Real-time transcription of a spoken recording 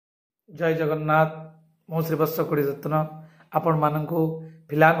जय जगन्नाथ मो श्रीवत्स कोड़ी रत्न आपण मानक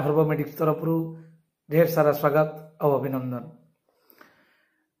फिलान हर्बोमेडिक्स तरफ ढेर सारा स्वागत और अभिनंदन।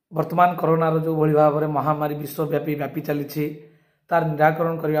 वर्तमान कोरोनार जो भली भाव में महामारी विश्वव्यापी व्यापी चली तार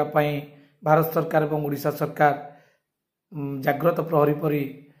निराकरण करने भारत सरकार और ओडिशा सरकार जाग्रत प्रहरी परी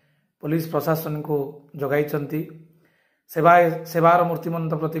पुलिस प्रशासन को जगाई सेवार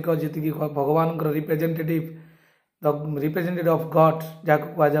मूर्तिमंत प्रतीक जी भगवान रिप्रेजेंटेटिव ऑफ गॉड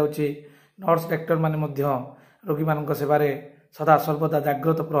जहाँ कहुचे नर्स डाक्टर माने मध्य रोगी मान सेवारे सदा सर्वदा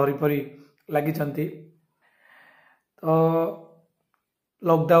जाग्रत प्रहरी परी लगी। तो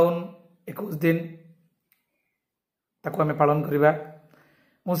लॉकडाउन 21 दिन ताको आमे पालन करिबा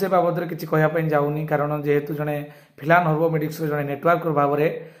मुझे बाबद में किसी कहवाई जाऊनी कारण जेहेतु जड़े फिलान हर्बोमेडिक्स जड़े नेटवर्क भाव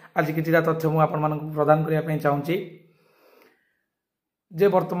में आज कि तथ्य मुझे प्रदान करने चाहूँगी जे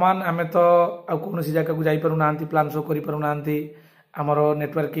वर्तमान आमे तो कौन जगह को जाना प्लान शो करना आमर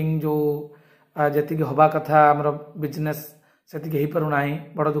नेटवर्किंग जो जी हवा कथा आमर बिजनेस से पारना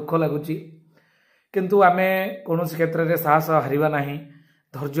बड़ दुख लगुच किंतु आमे कौन क्षेत्र में साहस हारिबा नहीं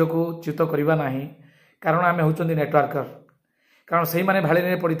धैर्य को च्युत करवा नहीं कारण आमे होचंदी नेटवर्कर कारण से मैंने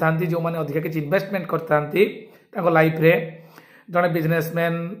भाड़ी पड़ी था जो मैंने अधिक किसी इन्वेस्टमेंट करता लाइफ रे जड़े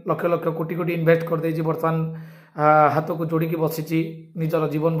बिजनेसमैन लक्ष लक्ष कोटी कोटी इन्वेस्ट कर दे बर्तमान हाथ को जोड़ी बसी निजर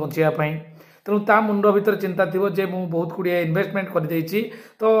जीवन बचाई तेणु ता मुंड भर चिंता थी जे मु बहुत गुड़िए इन्वेस्टमेंट कर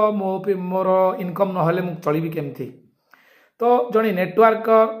तो मोर इनकम ना चलि केमती तो जड़े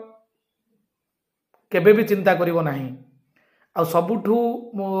नेटवर्कर केबे भी चिंता करिवो नाही आ सबुठू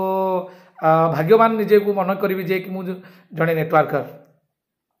मो भाग्यवान निजे को मन करी जे कि मुझे जड़े नेटवर्कर।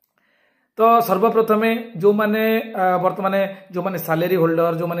 तो सर्वप्रथमे जो माने वर्तमान जो माने सैलरी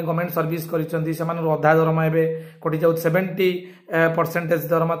होल्डर जो माने गवर्नमेंट सर्विस करिसेंती से माने अधा दरमा एबे कटि जाउ 70%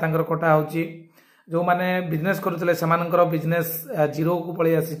 दरमा तांकर कटा होची जो माने बिजनेस करुतले से मानकर बिजनेस जीरो को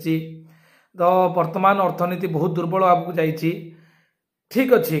पळी आसीची। तो वर्तमान अर्थनीति बहुत दुर्बल आपको जाइची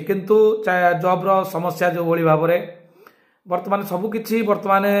ठीक अच्छी किंतु जॉब रो समस्या जो भली भाव में वर्तमान सबकि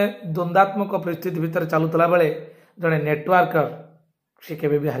वर्तमान द्वंद्वात्मक परिस्थिति भितर चलुला बेले जड़े नेटवर्कर सी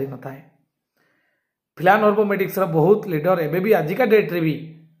केबे भी हारी न था। फिलान हर्बोमेडिक्स बहुत लीडर एवं भी आजिका डेट रे भी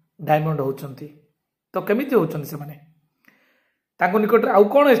डायमंड होचंती तो केमिति होचंती से माने तांको निकट आउ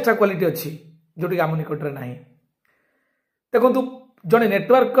कोन एक्स्ट्रा क्वालिटी अच्छी जोटी आम निकट रे नाही। देखो जड़े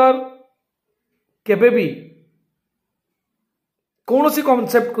नेटवर्कर केबे भी कौन सी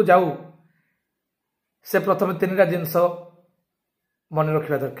कॉन्सेप्ट को जाऊ से प्रथम 3टा जिनस मन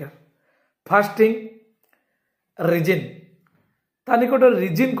रखा दरकार। फास्टिंग रिजिन ता निकट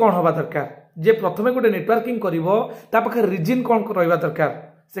रिजिन कौन हवा दरकार जे प्रथमे गोटे नेटवर्किंग करिवो ता पाखे रिजिन कौन रहिबा दरकार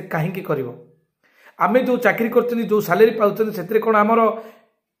से काहेकि करिवो आमे जो चाकरी करछनी जो सैलरी पाउछनी सेतरे कोन हमर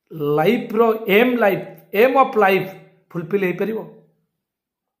life row M of life fulfil हे परिवो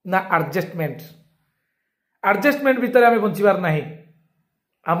ना एडजस्टमेंट भीतर आमे बंचिबार नाही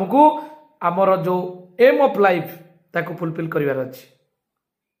हमको आमर जो एम ऑफ लाइफ ताको फुलफिल करिवार अछि।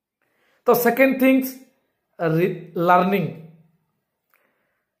 तो सेकेंड थिंग्स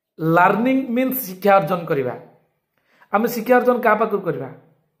लर्निंग मीन्स शिक्षा अर्जन करवा आम शिक्षा अर्जन क्या पाखु करवा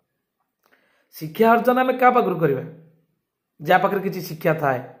शिक्षा अर्जन आम क्या पाखु करवा जहाँ पाखे किसी शिक्षा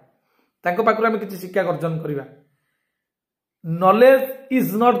थाए तांको पाखु आम किसी शिक्षा अर्जन करवा। Knowledge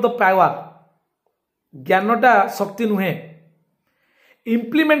is not the power ज्ञानटा शक्ति नुहे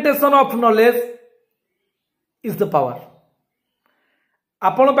implementation of knowledge is the power.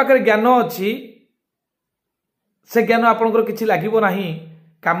 आपण पाखे ज्ञान अच्छी से ज्ञान आपणकर किसी लागिबो नाही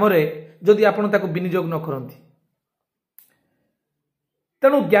काम जदि आपण ताको विनियोग न करती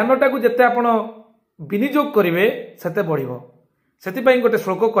तेणु ज्ञानटा को जिते आपण विनियोग करेंगे सेते बढ़िबो। सेति गोटे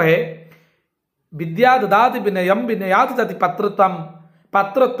श्लोक कहे विद्या ददाति विनयम विनयात जाति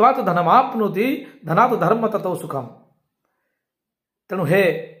पात्रत्वात् धनमाप्नोति धनात् धर्म ततो सुखम। तेणु हे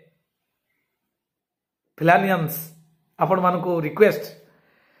फिलानियंस आपण मानको रिक्वेस्ट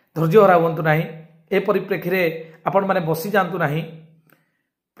धैर्य हरा हुंतु नाही ए परिप्रेक्षी रे आपण माने बसी जांतु नाही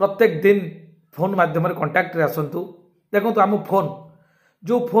प्रत्येक दिन फोन माध्यम कांटेक्ट रे आसंतु। देखो आम फोन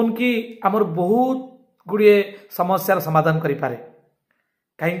जो फोन की आमर बहुत गुड़िए समस्यार समाधान करि पारे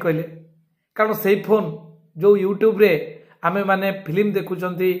कहीं कहले कारण से फोन जो यूट्यूब रे आमे माने फिल्म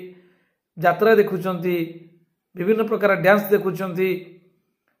देखुचंती यात्रा देखुचंती विभिन्न प्रकार डांस देखुचंती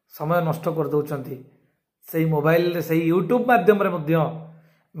समय नष्ट कर दउचंती से मोबाइल रे से यूट्यूब माध्यम रे मध्य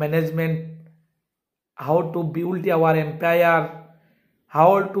management how to build our empire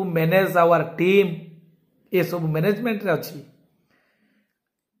how to manage our team ये सब मैनेजमेंट रे अच्छी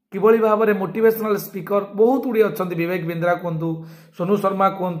किभली भाव में मोटिवेशनल स्पीकर बहुत गुड़िए अच्छा विवेक बिंद्रा कहतु सोनू शर्मा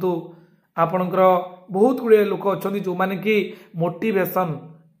कहतु आपणकर बहुत गुड़िए लोक अच्छा जो माने कि मोटिवेशन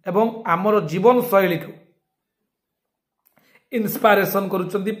एवं आमर जीवन शैली को इंस्पिरेशन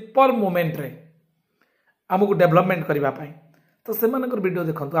करुचंदी पर मोमेंट रे आमको डेवलपमेंट करने तो से वीडियो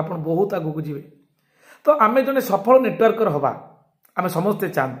देखो आप बहुत आगू को जीवे तो आम जने सफल नेटवर्कर हवा आम समस्ते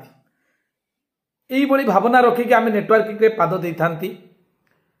चाहती यही भावना रखिक आम नेटवर्किंग रे पाद दे था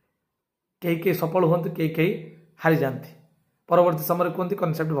कई सफल हूँ कई हारी जाती परवर्ती समय कहते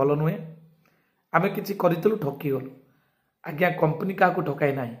कनसेप्ट भल नुहे आम कि करूँ ठकी गलु आज्ञा कंपनी क्या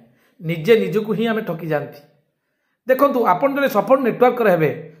ठकाई ना निजे निजक ही आम ठकी जाती देखो आपन जने सफल नेटवर्कर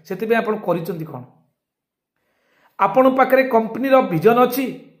हेबे से आप कौन आपण पाखे कंपनी विजन अच्छी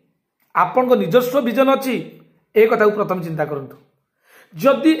आपण निजस्व विजन अच्छी ए कथा को प्रथम चिंता करंतु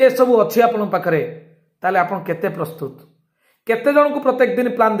जदि ए सब अच्छी आपण पाखे ताले आपण केते प्रस्तुत केते जन को प्रत्येक दिन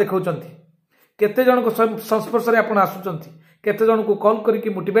प्लान देखौचंती केते जन को संस्पर्श रे आपण आसुचंती केते जन को कॉल करके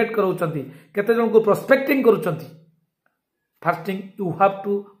मोटिवेट कराउचंती केते जन को prospecting करूचंती first thing you have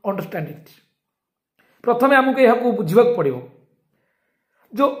to understand it प्रथमे हमको यह बुझा पड़ो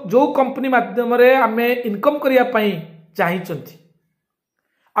जो जो कंपनी माध्यम आम इनकम करने चाहिए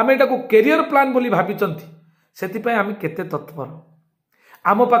आम एटा को कैरियर प्लान बोली भावी से आम केते तत्पर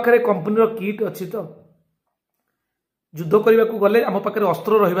आम पाखे कंपनी किट अच्छी तो युद्ध करने को गले आम पाखे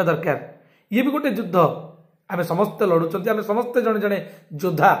अस्त्र रहा दरकार ये भी गोटे युद्ध आम समस्ते लड़ुंट आम समस्ते जड़े जड़े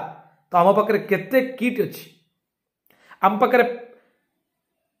योद्धा तो आम पाखे केते किट अच्छी आम पाखे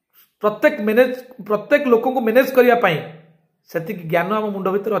प्रत्येक लोक को मैनेज करने से ज्ञान आम मुंड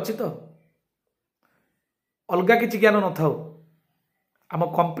भीतर अच्छी तो अलग किसी ज्ञान न था आम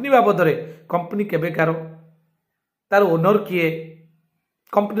कंपनी बाबद कंपनी केबेकार तार ओनर किए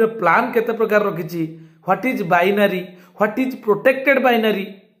कंपनी प्लान केते प्रकार रखी what is binary what is protected binary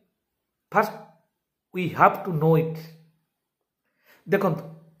first we have to know it देखो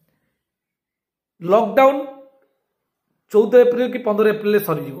लॉकडाउन 14 एप्रिल कि 15 एप्रिल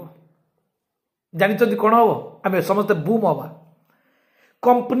सरीज जानते कौन हम आम समस्त बूम हवा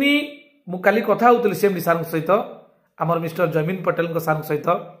कंपनी मुझे कथा होती सीएमडी सार सहित आमर मिस्टर जमीन पटेल सार सहित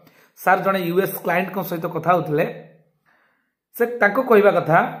सार जड़े यूएस क्लाएंट सहित कथा होते से कहवा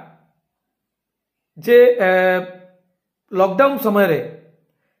कथा जे लॉकडाउन समय रे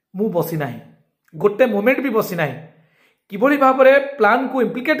मु बसी ना गोटे मोमेंट भी बसी ना किभली भाव में प्लान को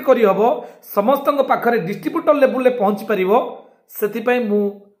इम्प्लिकेट करी हबो समस्त पाखरे डिस्ट्रीब्यूटर लेवल में पहुंची पारिबो सेति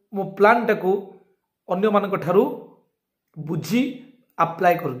मो प्लान टाकू अन्य मानक ठारू बुझी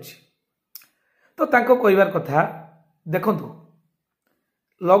अप्लाई करुच्ची तो तांको कहबार कथा देखंतु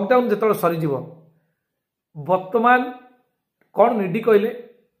लॉकडाउन जेतल सरीज वर्तमान कौन निडी कहले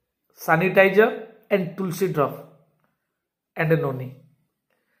sanitiser and Tulsi drop and noni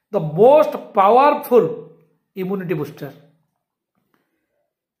the most powerful immunity booster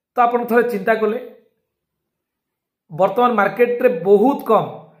तो आपण थोड़े चिंता कले वर्तमान मार्केट रे बहुत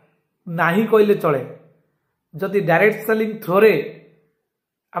कम नाही कहले चले जदि डायरेक्ट सेलिंग थ्रो रे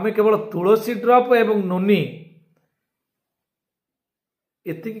आम केवल तुलसी ड्रॉप एवं नोनी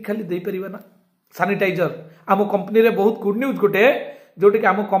एति खाली दे परिबा ना सैनिटाइजर आम कंपनी रे बहुत गुड न्यूज गोटे जोटी कि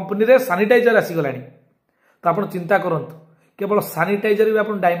आम कंपनी रे सैनिटाइजर आसी गलानी तो आपण चिंता करंतु केवल सैनिटाइजर भी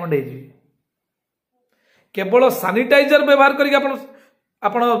आपण डायमंड हे जी केवल सैनिटाइजर व्यवहार करके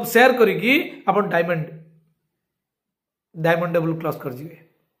आपण शेयर करके आपण डायमंड लेवल क्रॉस कर जिवे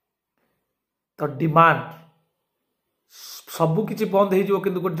तो डिमांड सबु किछि बंद हो कि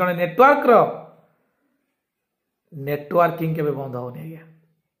जड़े नेटवर्क नेटवर्किंग के बंद होनी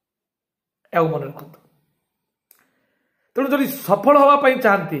आज्ञा मन रखु तेणु जब सफल हाँपाई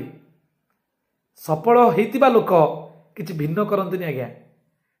चाहती सफल होता लोक किसी भिन्न करते आज्ञा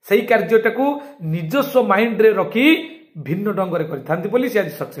से कार्यटा को निजस्व माइंड रे रखी भिन्न ढंग से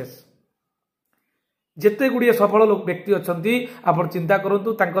आज सक्सेस जिते गुड़िए सफल लोक व्यक्ति अच्छा आप चिंता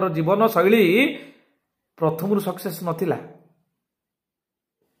करूँ तांकर जीवन शैली प्रथम सक्सेस नथिला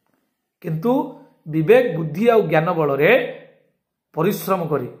किंतु विवेक बुद्धि और ज्ञान बल रे परिश्रम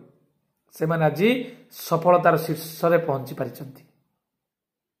करी से माने आज सफलतार शीर्ष रे पहुंची पारिछंती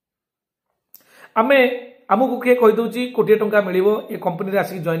आमे आमको किए कहीदे कोटी टंका मिलिबो ए कंपनी रे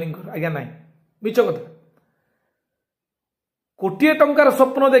आसिक जॉइनिंग कर आज्ञा नाई मिछ कथा कोटी टंकार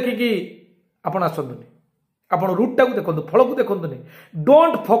स्वप्न देखिकी आपण आसंतुनी आपण रूट टाकू देखंतु फल को देखंतुनी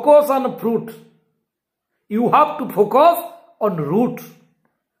don't focus on fruit you have to focus on root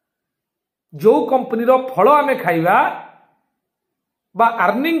जो कंपनी रो फल आमे खाइबा बा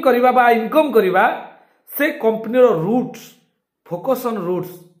अर्निंग करिबा बा इनकम करिबा से company row roots focus on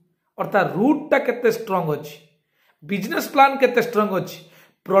roots अर्थात रूट टा केते स्ट्रांग अछि बिजनेस प्लान केते स्ट्रांग अछि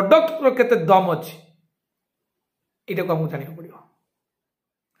प्रोडक्ट रो केते दम अछि एटा को हम जानियो पड़ियो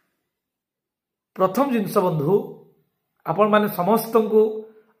प्रथम जिनस बंधु आपण माने समस्त को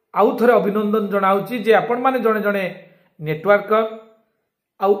आउ थरे अभिनंदन जनाऊँगी जे आपण माने जड़े जड़े नेटवर्कर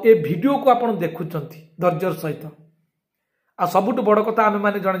आउ ए वीडियो को आपण देखुचंती धैर्यर सहित आ सबुठ बड़ कथा आम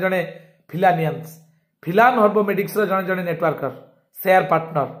मैंने जड़े जड़े फिलानियंस फिलान हर्बोमेडिक्स जड़े जड़े networker share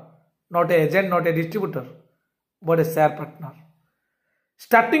partner not a agent not a distributor but A share partner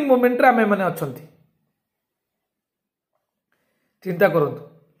starting moment आम मैंने अच्छा चिंता करूँ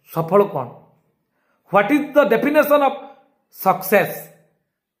सफल कौन what is the definition of success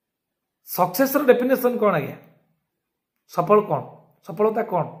success definition कौन आज्ञा सफल कौन सफलता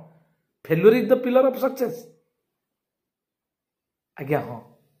कौन failure is the pillar of success आज्ञा हाँ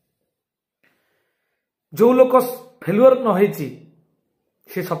जो लोक फेल्यूर न होइछि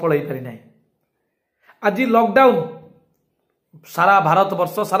से सफल हो पारि नाही आज लॉकडाउन सारा भारत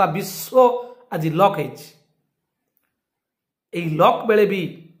वर्ष सारा विश्व आज लॉक है लॉक बेले भी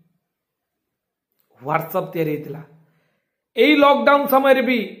व्हाट्सएप तैयारी होता यही लॉकडाउन समय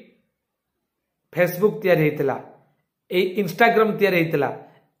भी फेसबुक तैयारी होता इंस्टाग्राम तैयारी होता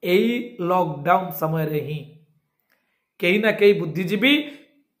यही लॉकडाउन समय रे ही कहीं ना कहीं बुद्धिजीवी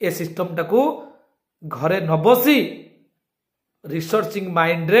ए सिस्टम टाकू घरे न बसी रिसर्चिंग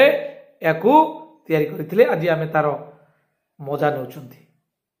माइंड रे याकू तैयारी करथिले आज आमे तार मजा नउचंती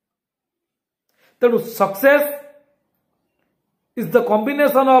तेणु success is the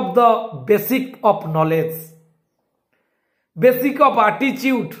combination of the basic of knowledge basic of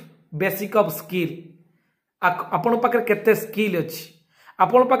attitude basic of skill आपण पाखे केते स्किल अछि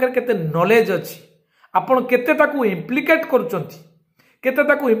आपण पाखे केते नॉलेज अछि आपण केते ताकू इम्प्लिकेट करूचंती केते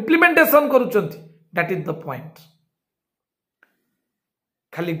ताकू implementation करूचंती that is the point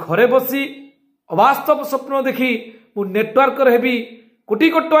खाली घरे बसी अवास्तव स्वप्न देखी मु नेटवर्कर हेबी कोटी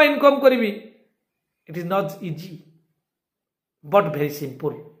कोटी टका इनकम करी it is not easy but very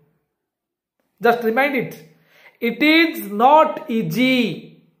simple just remind it is not easy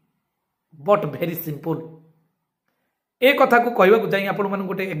but very simple ए कथा को कहवाक जाई आपण मन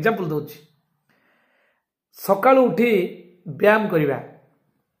गोटे एग्जांपल दोछि सकाळु उठी व्यायाम करिवा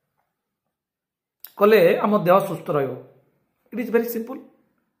कले आम देह सुस्थ रहिबो it is very simple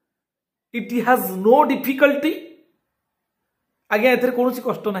it has no difficulty आज्ञा एथरे कोनोसी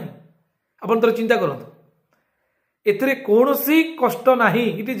कष्ट नाही आपण तर चिंता करंतु एथरे कोनोसी कष्ट नाही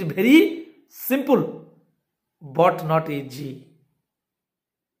it is very simple but not easy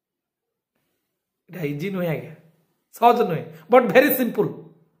इटा इजी नुहे आज्ञा सहज नुहे but very simple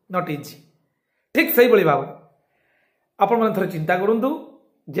not easy ठीक सही भाव आपण मैंने थोड़े चिंता करूँ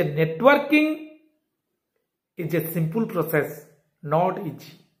जे networking is a simple process not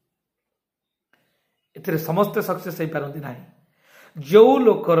easy एथिरे समस्ते सक्सेस हो पारती ना जो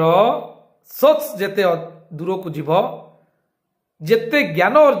लोकर सोच जेते दूर को जीव जेते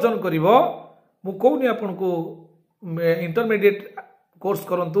ज्ञान अर्जन करिवो मु कहूनी आपन को इंटरमीडिएट कोर्स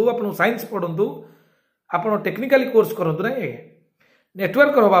करंतु आपन साइंस पढ़ंतु आपन टेक्निकली कोर्स करंतु ना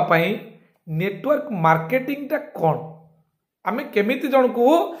नेटवर्कर होबा पई नेटवर्क मार्केटिंग टा कौन आमे केमिति जन को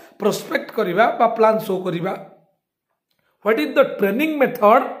प्रोस्पेक्ट करिवा बा plan show करिवा what is the training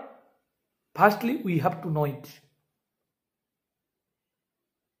method fastly we have to know it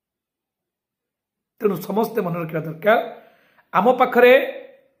तेणु समस्ते मन रखा दरकार आम पाखरे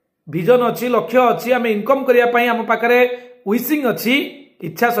विजन अच्छी लक्ष्य अच्छी आम इनकम करने आम पाखरे विशिंग अच्छी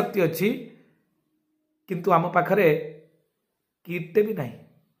इच्छा शक्ति अच्छी किंतु आम पाखरे किटे भी नहीं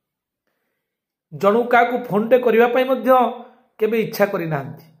जणु क्या फोनटे करने केबे इच्छा करना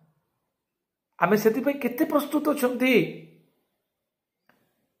आम से केते प्रस्तुत अच्छा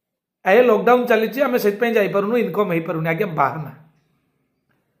ए लॉकडाउन चली आम से जापरूँ इनकम हो पारूनी आज्ञा बाहना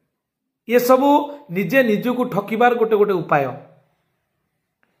ये सब निजे निजू ठकिबार गोटे गोटे उपाय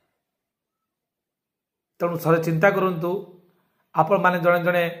तेणु थोड़े चिंता करूँ आपण माने जड़े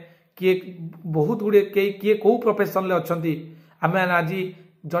जड़े किए बहुत गुड़े किए कौ प्रोफेशन ले अच्छा आम आज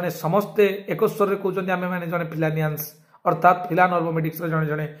जड़े समस्ते एक स्वर कहते आम मैंने जड़े फिलानियंस अर्थात फिलान हर्बोमेडिक्स जड़े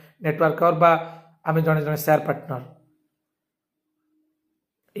जड़े नेटवर्कर बा आम जड़े जड़े शेयर पार्टनर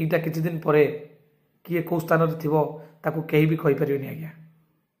यहीटा किसी दिन पर किए कौ स्थान थो कहीं भी कहीपर आज्ञा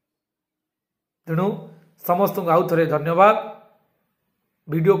तेणु समस्त को आउ थे धन्यवाद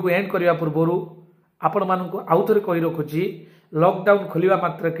वीडियो को एंड करने पूर्व आपण मानक आउ थे कही रखुची लॉकडाउन खोलिबा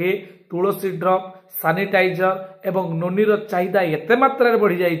मात्र के तुलसी ड्रप सैनिटाइजर एवं नोनीर चाहिदा एते मात्रा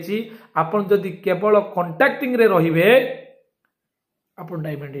बढ़ी जाइए आपण जदि केवल कांटेक्टिंग रे रहिबे आपण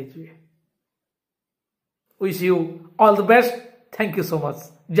डायमंड हो wish you all the best thank you so much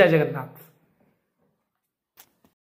जय जगन्नाथ।